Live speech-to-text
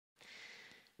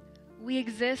We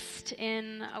exist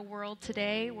in a world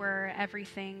today where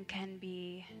everything can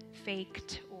be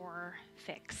faked or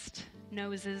fixed.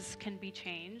 Noses can be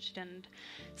changed, and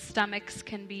stomachs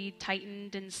can be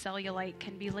tightened, and cellulite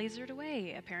can be lasered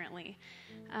away, apparently,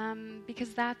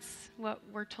 because that's what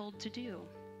we're told to do,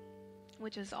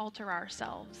 which is alter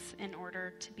ourselves in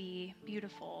order to be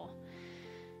beautiful.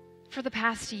 For the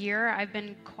past year, I've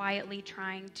been quietly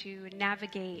trying to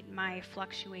navigate my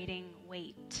fluctuating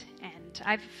weight, and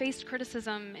I've faced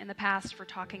criticism in the past for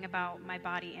talking about my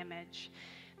body image.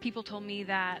 People told me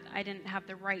that I didn't have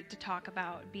the right to talk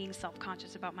about being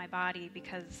self-conscious about my body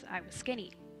because I was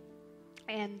skinny.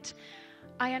 And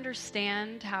I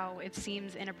understand how it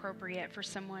seems inappropriate for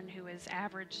someone who is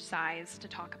average size to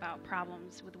talk about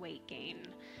problems with weight gain.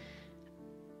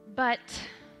 But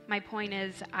my point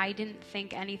is, I didn't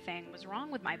think anything was wrong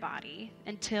with my body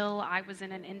until I was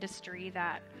in an industry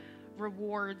that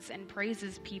rewards and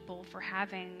praises people for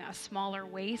having a smaller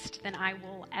waist than I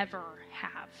will ever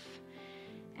have.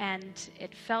 And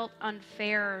it felt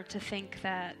unfair to think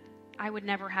that I would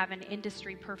never have an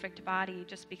industry-perfect body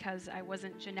just because I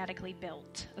wasn't genetically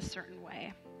built a certain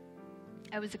way.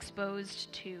 I was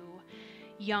exposed to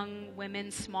young women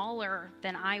smaller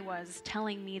than I was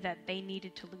telling me that they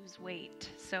needed to lose weight.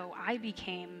 So I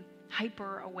became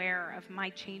hyper aware of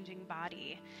my changing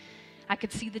body. I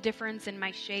could see the difference in my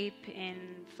shape in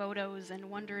photos and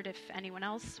wondered if anyone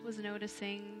else was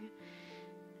noticing.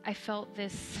 I felt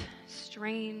this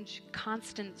strange,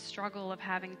 constant struggle of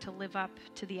having to live up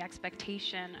to the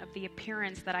expectation of the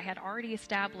appearance that I had already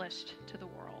established to the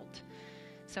world.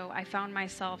 So I found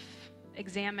myself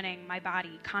examining my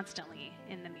body constantly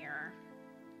in the mirror.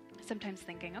 Sometimes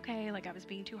thinking, okay, I was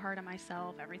being too hard on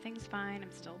myself, everything's fine,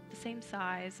 I'm still the same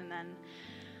size, and then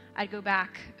I'd go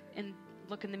back and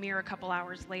look in the mirror a couple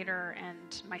hours later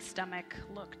and my stomach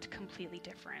looked completely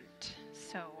different.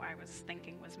 So I was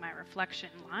thinking, was my reflection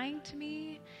lying to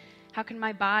me? How can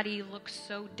my body look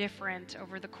so different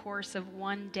over the course of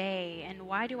one day? And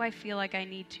why do I feel like I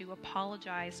need to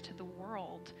apologize to the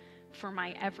world for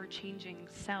my ever-changing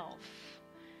self?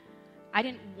 I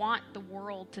didn't want the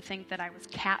world to think that I was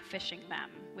catfishing them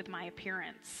with my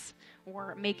appearance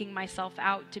or making myself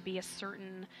out to be a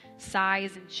certain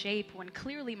size and shape when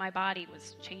clearly my body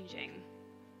was changing.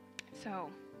 So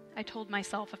I told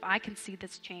myself, if I can see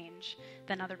this change,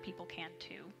 then other people can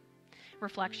too.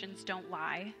 Reflections don't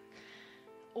lie.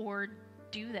 Or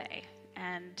do they?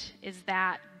 And is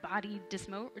that body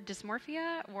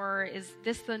dysmorphia, or is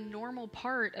this the normal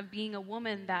part of being a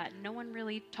woman that no one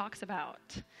really talks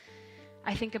about?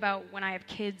 I think about when I have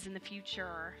kids in the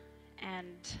future,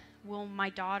 and will my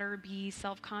daughter be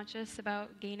self-conscious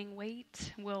about gaining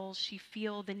weight? Will she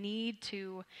feel the need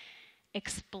to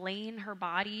explain her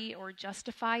body or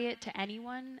justify it to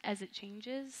anyone as it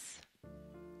changes?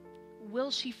 Will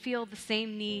she feel the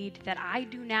same need that I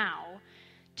do now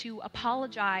to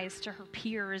apologize to her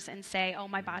peers and say, oh,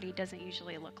 my body doesn't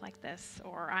usually look like this,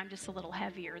 or I'm just a little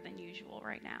heavier than usual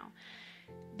right now?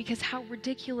 Because how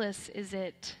ridiculous is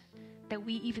it that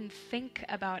we even think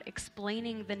about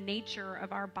explaining the nature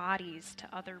of our bodies to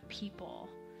other people?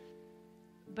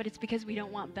 But it's because we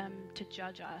don't want them to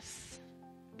judge us.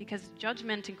 Because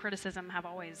judgment and criticism have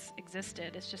always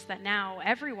existed. It's just that now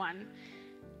everyone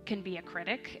can be a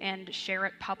critic and share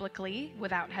it publicly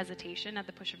without hesitation at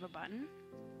the push of a button.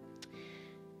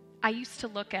 I used to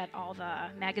look at all the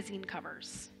magazine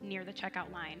covers near the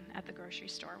checkout line at the grocery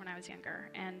store when I was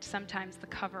younger, and sometimes the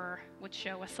cover would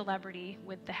show a celebrity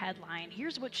with the headline,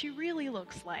 "Here's what she really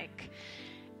looks like."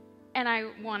 And I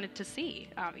wanted to see,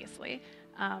 obviously.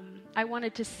 I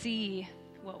wanted to see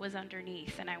what was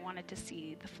underneath, and I wanted to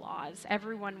see the flaws.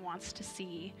 Everyone wants to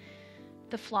see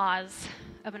the flaws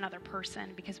of another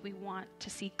person because we want to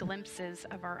see glimpses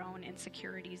of our own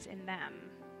insecurities in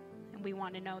them. We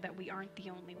want to know that we aren't the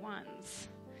only ones.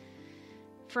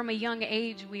 From a young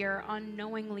age, we are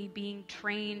unknowingly being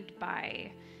trained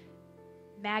by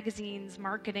magazines,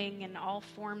 marketing, and all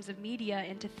forms of media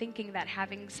into thinking that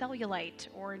having cellulite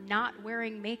or not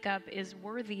wearing makeup is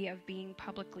worthy of being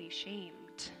publicly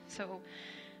shamed. So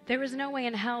there was no way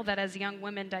in hell that as young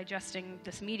women digesting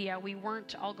this media, we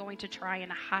weren't all going to try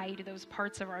and hide those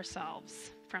parts of ourselves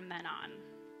from then on.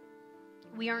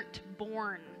 We aren't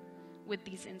born with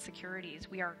these insecurities.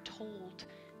 We are told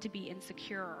to be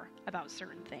insecure about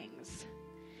certain things.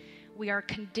 We are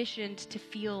conditioned to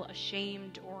feel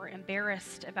ashamed or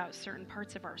embarrassed about certain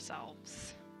parts of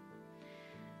ourselves.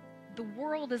 The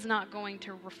world is not going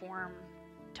to reform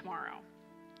tomorrow.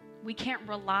 We can't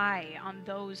rely on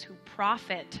those who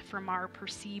profit from our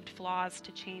perceived flaws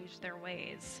to change their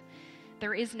ways.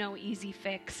 There is no easy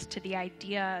fix to the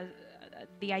idea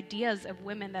the ideas of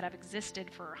women that have existed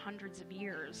for hundreds of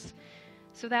years.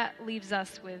 So that leaves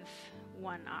us with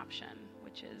one option,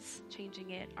 which is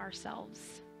changing it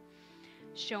ourselves.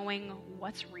 Showing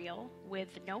what's real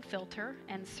with no filter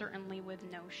and certainly with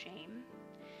no shame.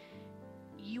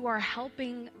 You are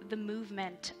helping the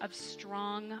movement of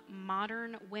strong,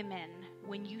 modern women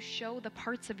when you show the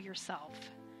parts of yourself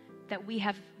that we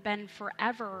have been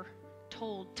forever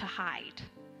told to hide.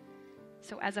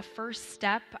 So as a first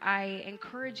step, I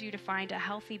encourage you to find a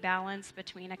healthy balance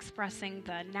between expressing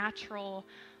the natural,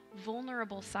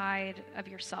 vulnerable side of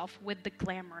yourself with the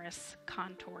glamorous,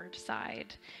 contoured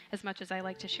side. As much as I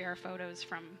like to share photos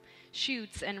from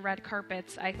shoots and red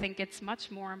carpets, I think it's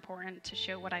much more important to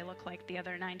show what I look like the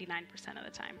other 99% of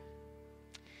the time.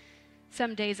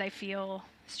 Some days I feel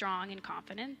strong and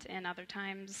confident, and other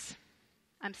times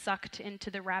I'm sucked into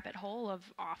the rabbit hole of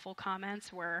awful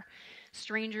comments where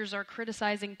strangers are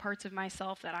criticizing parts of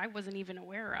myself that I wasn't even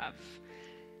aware of.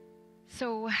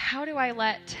 So how do I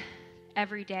let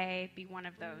every day be one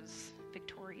of those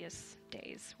victorious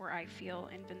days where I feel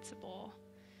invincible?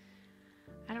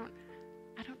 I don't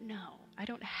know. I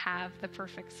don't have the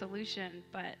perfect solution,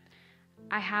 but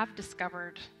I have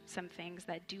discovered some things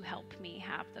that do help me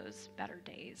have those better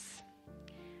days.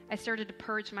 I started to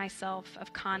purge myself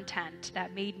of content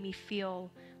that made me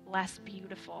feel less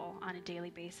beautiful on a daily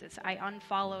basis. I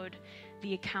unfollowed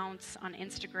the accounts on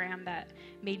Instagram that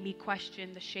made me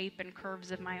question the shape and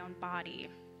curves of my own body.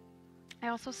 I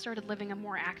also started living a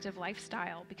more active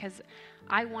lifestyle because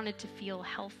I wanted to feel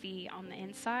healthy on the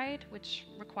inside, which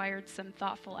required some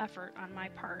thoughtful effort on my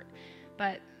part.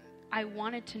 But I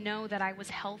wanted to know that I was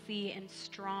healthy and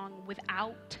strong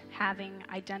without having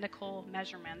identical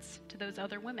measurements to those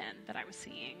other women that I was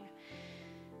seeing.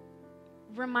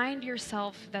 Remind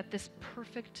yourself that this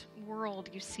perfect world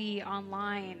you see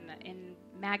online in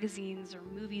magazines or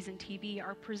movies and TV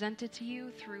are presented to you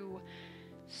through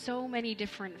so many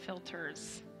different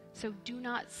filters. So do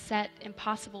not set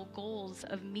impossible goals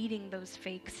of meeting those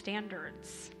fake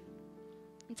standards.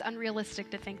 It's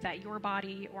unrealistic to think that your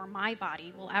body or my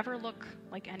body will ever look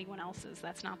like anyone else's.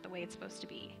 That's not the way it's supposed to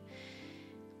be.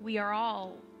 We are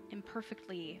all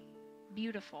imperfectly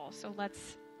beautiful, so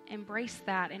let's embrace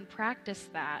that and practice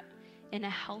that in a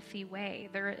healthy way.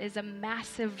 There is a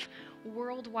massive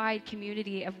worldwide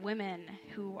community of women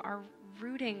who are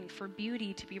rooting for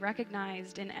beauty to be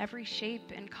recognized in every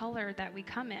shape and color that we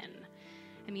come in.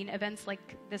 I mean, events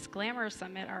like this Glamour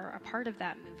Summit are a part of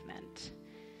that movement.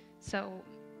 So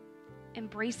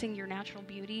embracing your natural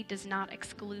beauty does not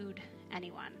exclude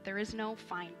anyone. There is no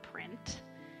fine print.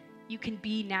 You can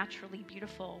be naturally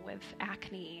beautiful with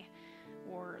acne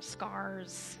or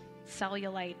scars,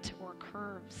 cellulite, or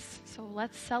curves. So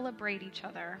let's celebrate each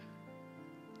other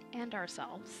and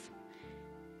ourselves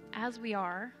as we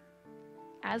are,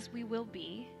 as we will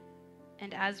be,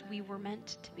 and as we were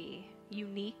meant to be,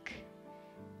 unique,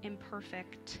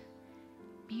 imperfect,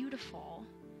 beautiful,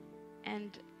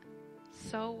 and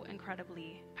so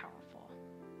incredibly powerful.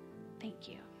 Thank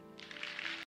you.